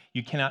panicking.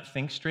 You cannot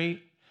think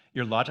straight.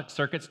 Your logic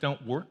circuits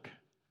don't work.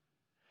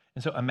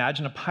 And so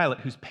imagine a pilot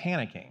who's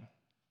panicking.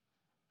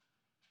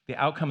 The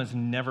outcome is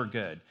never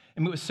good. I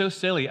mean, it was so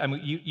silly. I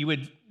mean, you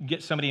would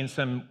get somebody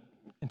into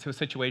a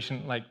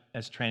situation like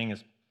as training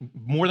is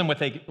more than what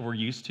they were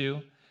used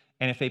to.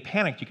 And if they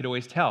panicked, you could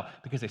always tell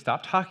because they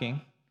stopped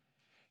talking.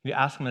 You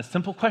ask them a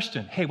simple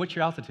question. Hey, what's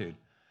your altitude?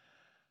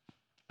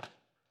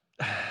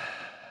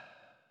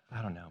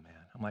 I don't know, man.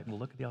 I'm like, well,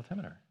 look at the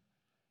altimeter.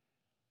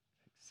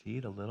 See,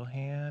 the little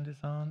hand is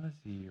on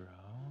the 0.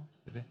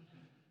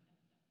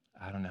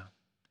 I don't know.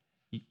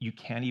 You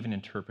can't even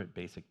interpret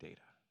basic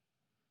data.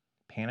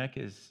 Panic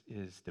is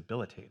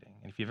debilitating.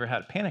 And if you've ever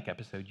had a panic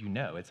episode, you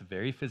know it's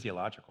very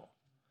physiological.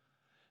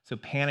 So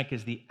panic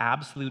is the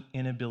absolute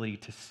inability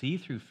to see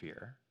through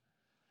fear.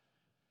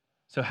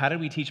 So how do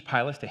we teach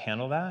pilots to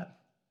handle that?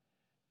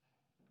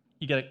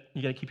 You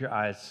gotta keep your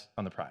eyes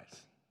on the prize.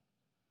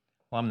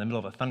 Well, I'm in the middle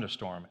of a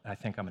thunderstorm, and I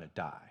think I'm going to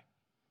die.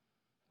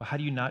 Well, how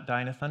do you not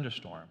die in a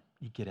thunderstorm?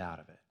 You get out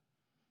of it.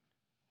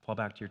 Fall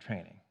back to your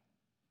training.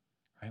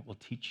 Right? We'll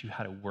teach you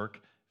how to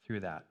work through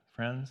that.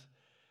 Friends,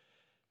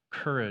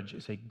 courage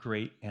is a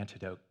great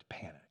antidote to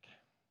panic.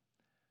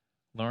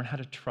 Learn how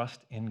to trust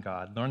in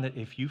God. Learn that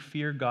if you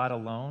fear God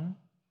alone,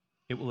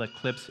 it will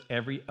eclipse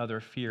every other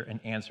fear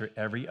and answer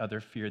every other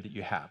fear that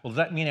you have. Well, does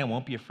that mean I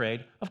won't be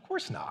afraid? Of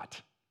course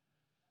not.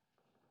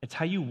 It's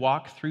how you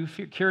walk through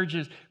fear.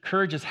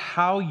 Courage is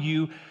how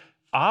you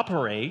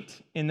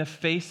operate in the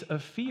face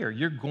of fear.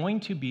 You're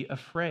going to be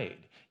afraid.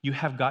 You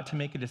have got to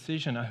make a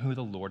decision on who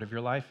the Lord of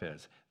your life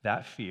is,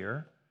 that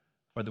fear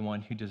or the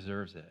one who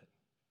deserves it,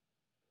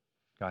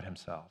 God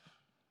himself.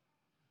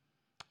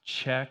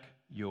 Check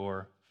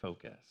your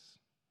focus.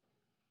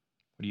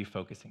 What are you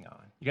focusing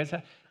on? You guys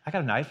I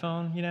got an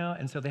iPhone,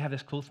 and so they have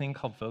this cool thing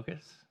called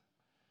Focus.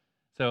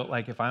 So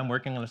like if I'm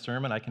working on a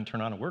sermon, I can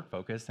turn on a work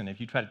focus, and if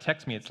you try to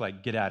text me, it's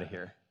like, get out of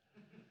here.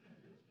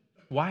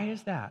 Why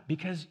is that?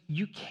 Because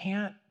you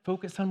can't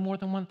focus on more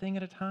than one thing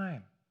at a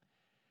time.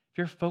 If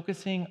you're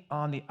focusing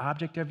on the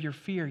object of your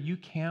fear, you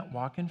can't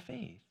walk in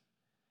faith.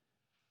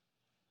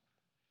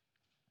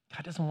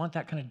 God doesn't want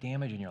that kind of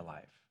damage in your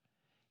life.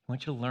 He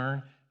wants you to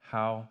learn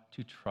how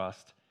to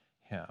trust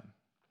him.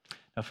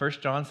 Now, 1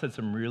 John said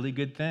some really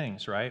good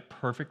things, right?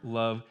 Perfect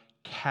love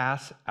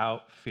casts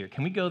out fear.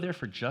 Can we go there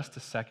for just a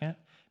second?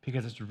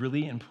 Because it's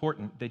really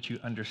important that you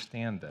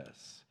understand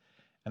this.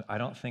 And I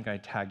don't think I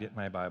tagged it in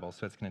my Bible,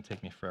 so it's going to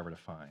take me forever to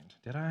find.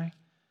 Did I?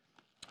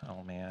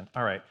 Oh, man.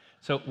 All right.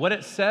 So what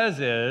it says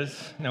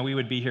is, now we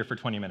would be here for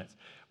 20 minutes.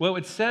 What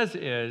it says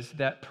is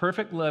that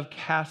perfect love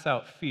casts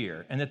out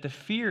fear, and that the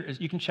fear is,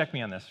 you can check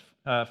me on this,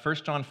 1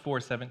 John 4,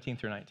 17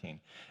 through 19.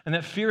 And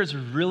that fear is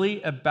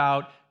really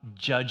about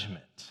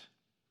judgment.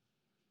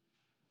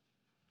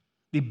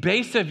 The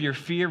base of your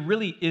fear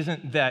really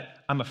isn't that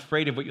I'm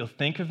afraid of what you'll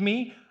think of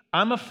me.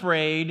 I'm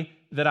afraid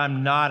that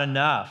I'm not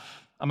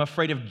enough. I'm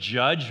afraid of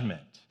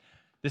judgment.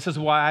 This is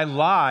why I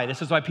lie.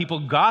 This is why people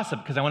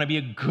gossip, because I want to be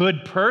a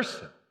good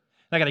person.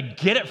 I got to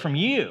get it from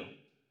you.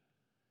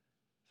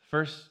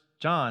 1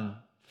 John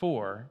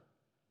 4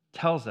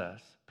 tells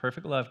us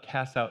perfect love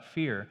casts out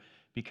fear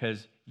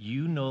because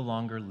you no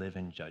longer live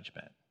in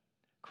judgment.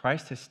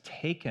 Christ has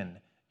taken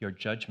your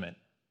judgment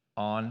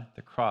on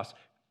the cross.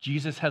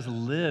 Jesus has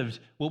lived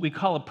what we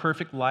call a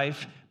perfect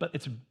life, but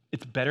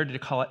it's better to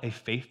call it a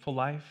faithful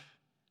life.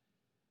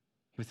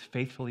 He was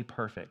faithfully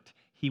perfect.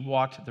 He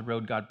walked the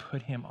road God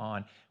put him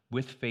on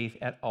with faith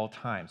at all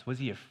times. Was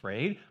he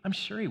afraid? I'm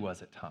sure he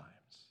was at times.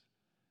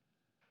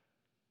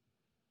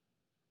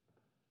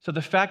 So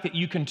the fact that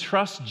you can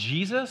trust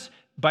Jesus,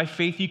 by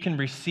faith you can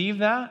receive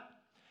that,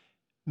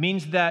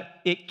 means that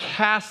it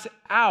casts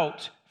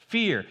out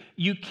fear.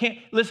 You can't,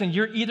 listen,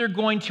 you're either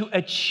going to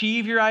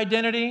achieve your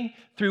identity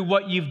through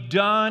what you've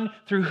done,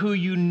 through who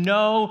you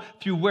know,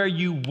 through where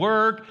you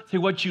work,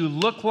 through what you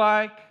look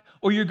like,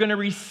 or you're going to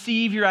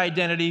receive your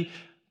identity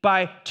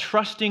by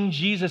trusting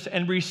Jesus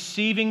and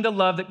receiving the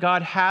love that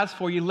God has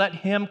for you. Let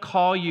him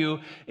call you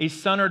a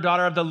son or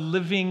daughter of the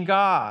living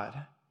God.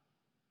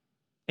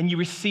 And you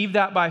receive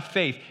that by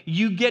faith.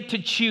 You get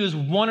to choose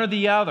one or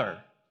the other.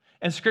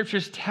 And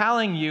Scripture's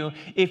telling you,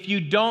 if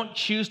you don't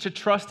choose to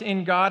trust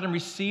in God and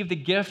receive the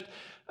gift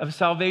of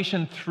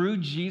salvation through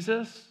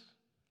Jesus,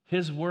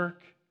 his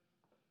work,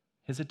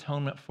 his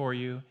atonement for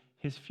you,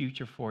 his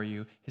future for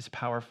you, his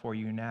power for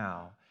you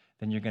now,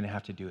 then you're going to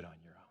have to do it on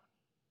your own.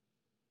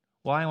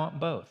 Well, I want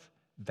both.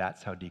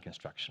 That's how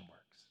deconstruction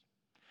works.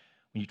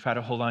 When you try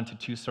to hold on to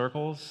two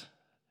circles,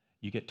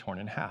 you get torn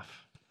in half.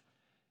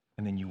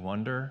 And then you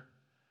wonder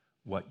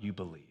what you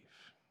believe.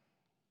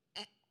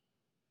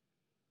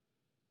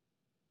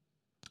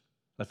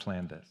 Let's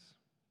land this.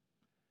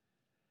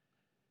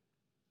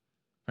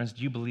 Friends,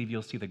 do you believe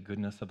you'll see the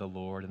goodness of the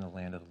Lord in the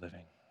land of the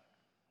living,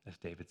 as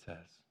David says?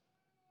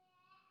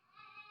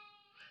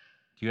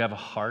 Do you have a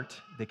heart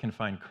that can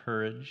find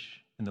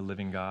courage in the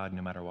living God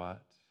no matter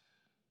what?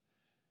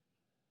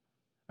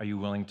 Are you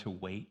willing to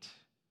wait?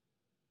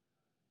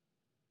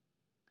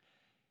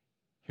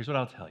 Here's what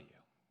I'll tell you.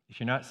 If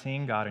you're not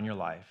seeing God in your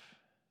life,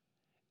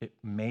 it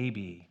may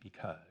be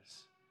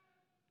because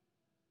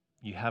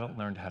you haven't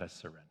learned how to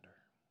surrender.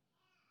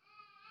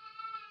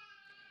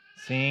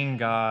 Seeing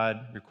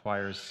God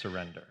requires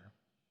surrender.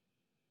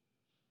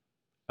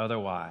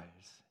 Otherwise,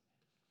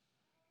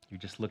 you're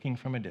just looking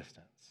from a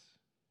distance,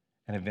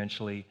 and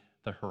eventually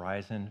the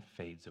horizon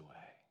fades away.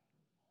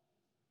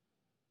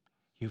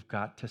 You've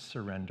got to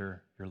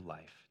surrender your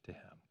life to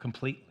Him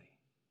completely.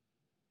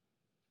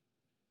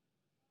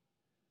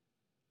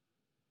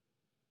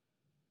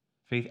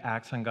 Faith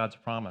acts on God's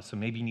promise, so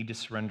maybe you need to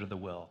surrender the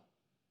will.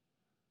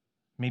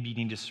 Maybe you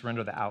need to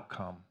surrender the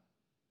outcome.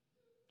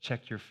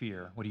 Check your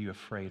fear. What are you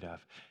afraid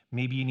of?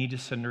 Maybe you need to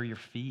surrender your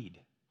feed.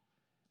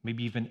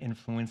 Maybe you've been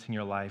influencing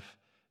your life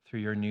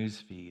through your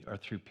news feed or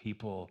through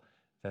people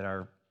that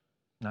are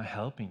not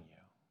helping you.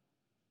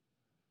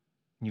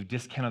 You've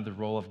discounted the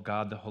role of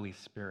God, the Holy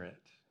Spirit,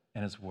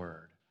 and His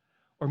Word.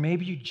 Or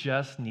maybe you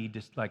just need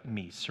to, like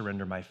me,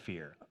 surrender my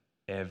fear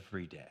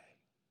every day.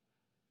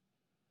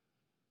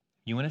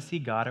 You want to see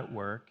God at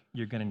work,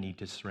 you're going to need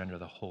to surrender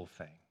the whole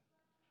thing.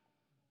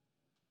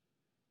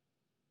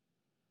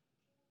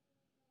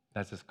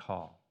 That's His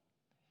call.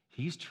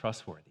 He's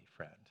trustworthy,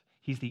 friend.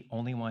 He's the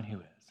only one who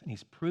is, and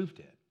He's proved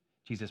it.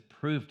 Jesus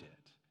proved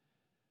it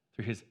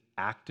through His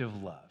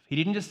active love. He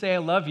didn't just say, I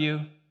love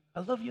you,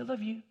 I love you, I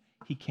love you.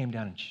 He came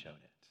down and showed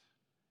it.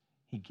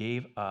 He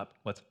gave up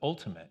what's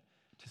ultimate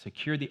to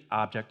secure the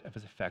object of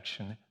His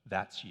affection.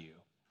 That's you.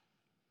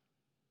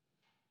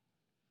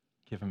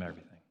 Give Him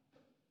everything.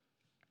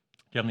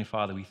 Heavenly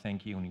Father, we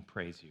thank You and we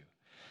praise You.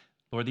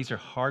 Lord, these are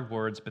hard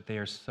words, but they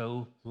are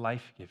so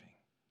life-giving.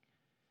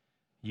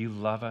 You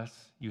love us.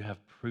 You have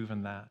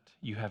proven that.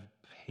 You have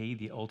paid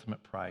the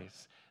ultimate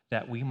price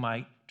that we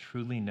might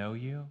truly know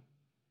You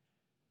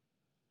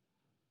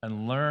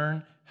and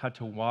learn how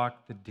to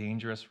walk the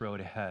dangerous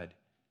road ahead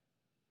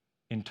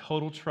in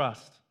total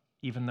trust,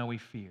 even though we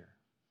fear.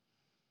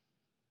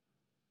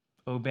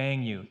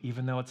 Obeying You,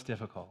 even though it's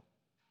difficult.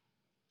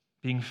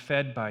 Being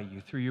fed by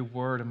You through Your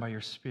Word and by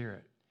Your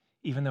Spirit,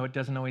 even though it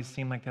doesn't always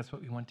seem like that's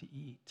what we want to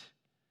eat.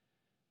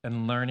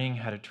 And learning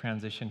how to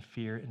transition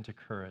fear into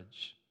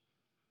courage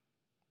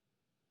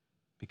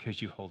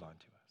because You hold on to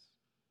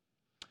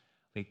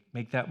us.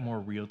 Make that more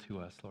real to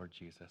us, Lord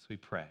Jesus, we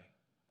pray.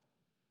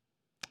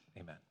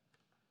 Amen.